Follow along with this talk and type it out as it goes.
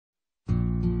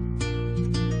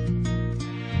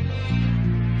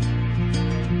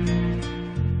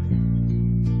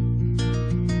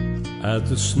as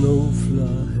the snow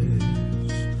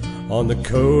flies on the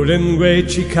cold and grey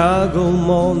Chicago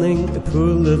morning. A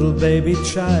poor little baby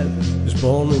child is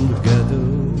born in the ghetto.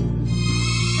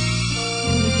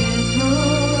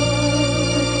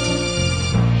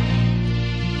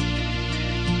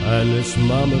 And his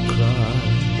mama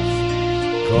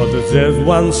cries, 'cause if there's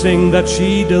one thing that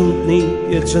she don't need,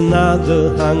 it's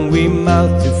another hungry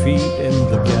mouth to feed in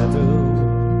the ghetto.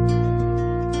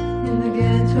 In the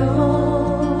ghetto.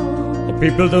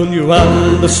 People, don't you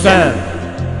understand?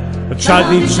 A child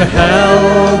needs a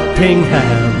helping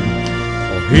hand,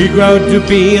 or he grow to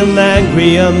be an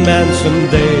angrier man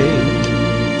someday.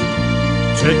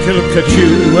 Take a look at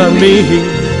you and me.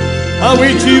 Are we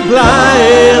too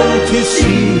blind to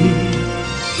see?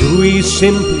 Do we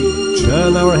simply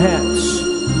turn our heads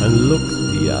and look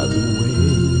the other way?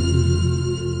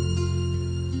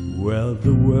 Well,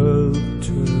 the world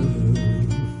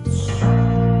turns,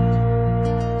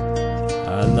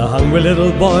 and the hungry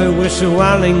little boy with a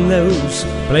running nose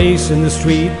plays in the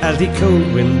street as the cold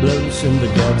wind blows in the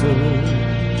ghetto.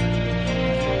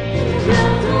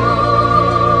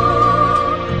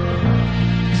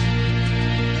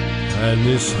 And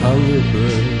his hunger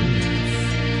burns,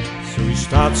 so he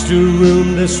starts to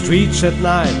roam the streets at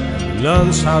night. And he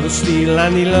learns how to steal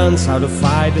and he learns how to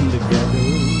fight in the ghetto.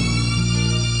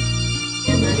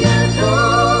 In the ghetto.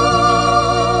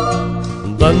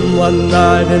 And then one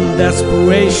night in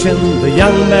desperation, the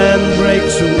young man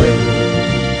breaks away.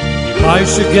 He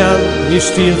buys a gun, he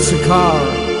steals a car,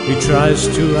 he tries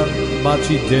to run, but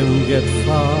he didn't get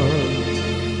far.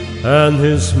 And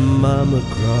his mama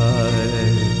cries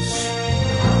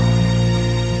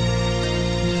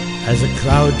as a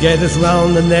crowd gathers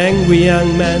round. An angry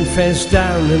young man face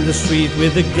down in the street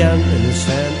with a gun in his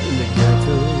hand in the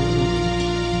ghetto.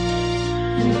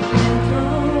 In the ghetto.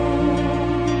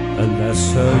 And as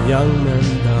her young man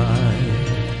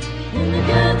died In the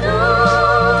ghetto.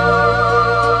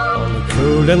 on a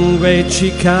cold and grey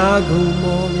Chicago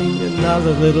morning,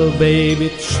 another little baby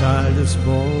child is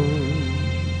born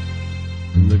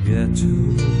in the ghetto.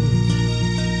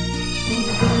 In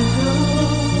the ghetto.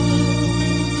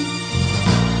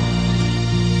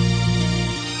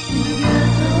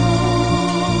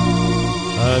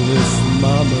 And his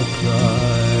mama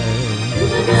cried In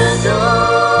the ghetto.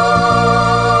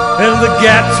 in the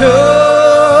ghetto.